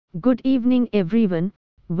Good evening, everyone.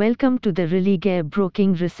 Welcome to the Religare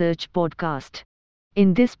Broking Research Podcast.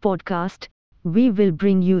 In this podcast, we will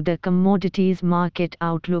bring you the commodities market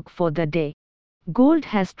outlook for the day. Gold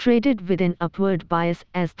has traded with an upward bias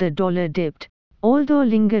as the dollar dipped, although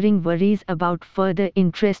lingering worries about further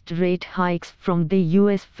interest rate hikes from the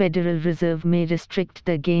US Federal Reserve may restrict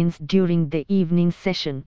the gains during the evening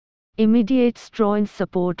session. Immediate strong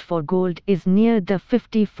support for gold is near the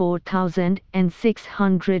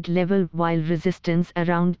 54,600 level, while resistance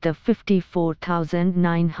around the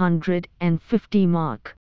 54,950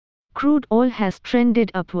 mark. Crude oil has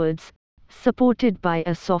trended upwards, supported by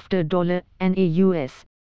a softer dollar and a US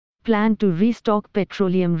plan to restock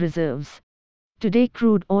petroleum reserves. Today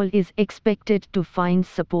crude oil is expected to find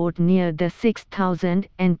support near the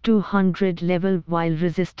 6,200 level, while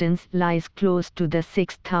resistance lies close to the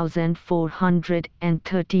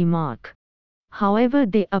 6,430 mark. However,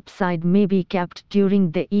 the upside may be capped during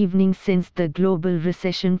the evening since the global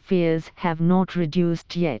recession fears have not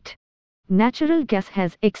reduced yet. Natural gas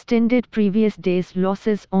has extended previous days'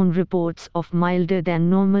 losses on reports of milder than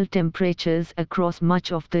normal temperatures across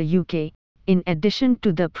much of the UK. In addition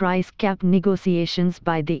to the price cap negotiations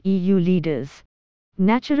by the EU leaders.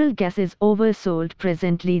 Natural gas is oversold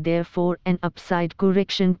presently, therefore an upside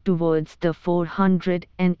correction towards the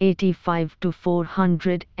 485 to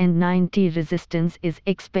 490 resistance is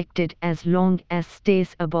expected as long as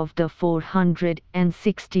stays above the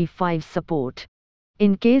 465 support.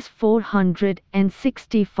 In case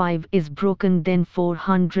 465 is broken, then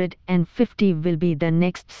 450 will be the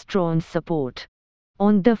next strong support.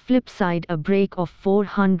 On the flip side, a break of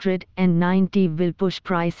 490 will push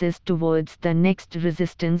prices towards the next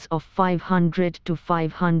resistance of 500 to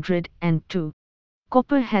 502.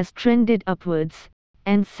 Copper has trended upwards,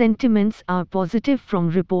 and sentiments are positive from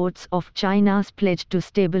reports of China's pledge to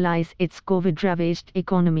stabilize its COVID-ravaged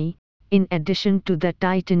economy, in addition to the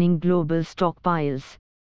tightening global stockpiles.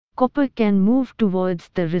 Copper can move towards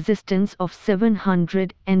the resistance of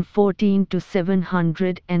 714 to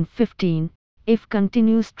 715. If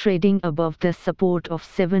continues trading above the support of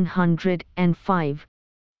 705.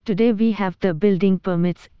 Today we have the building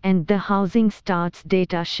permits and the housing starts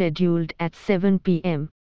data scheduled at 7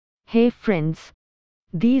 p.m. Hey friends,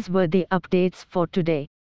 these were the updates for today.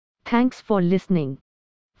 Thanks for listening.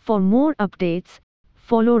 For more updates,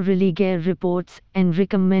 follow Religare reports and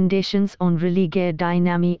recommendations on Religare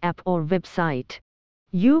Dynami app or website.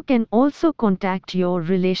 You can also contact your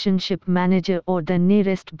relationship manager or the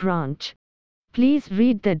nearest branch. Please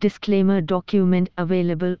read the disclaimer document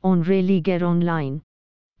available on Religare Online.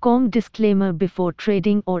 Disclaimer before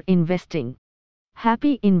trading or investing.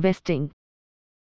 Happy investing.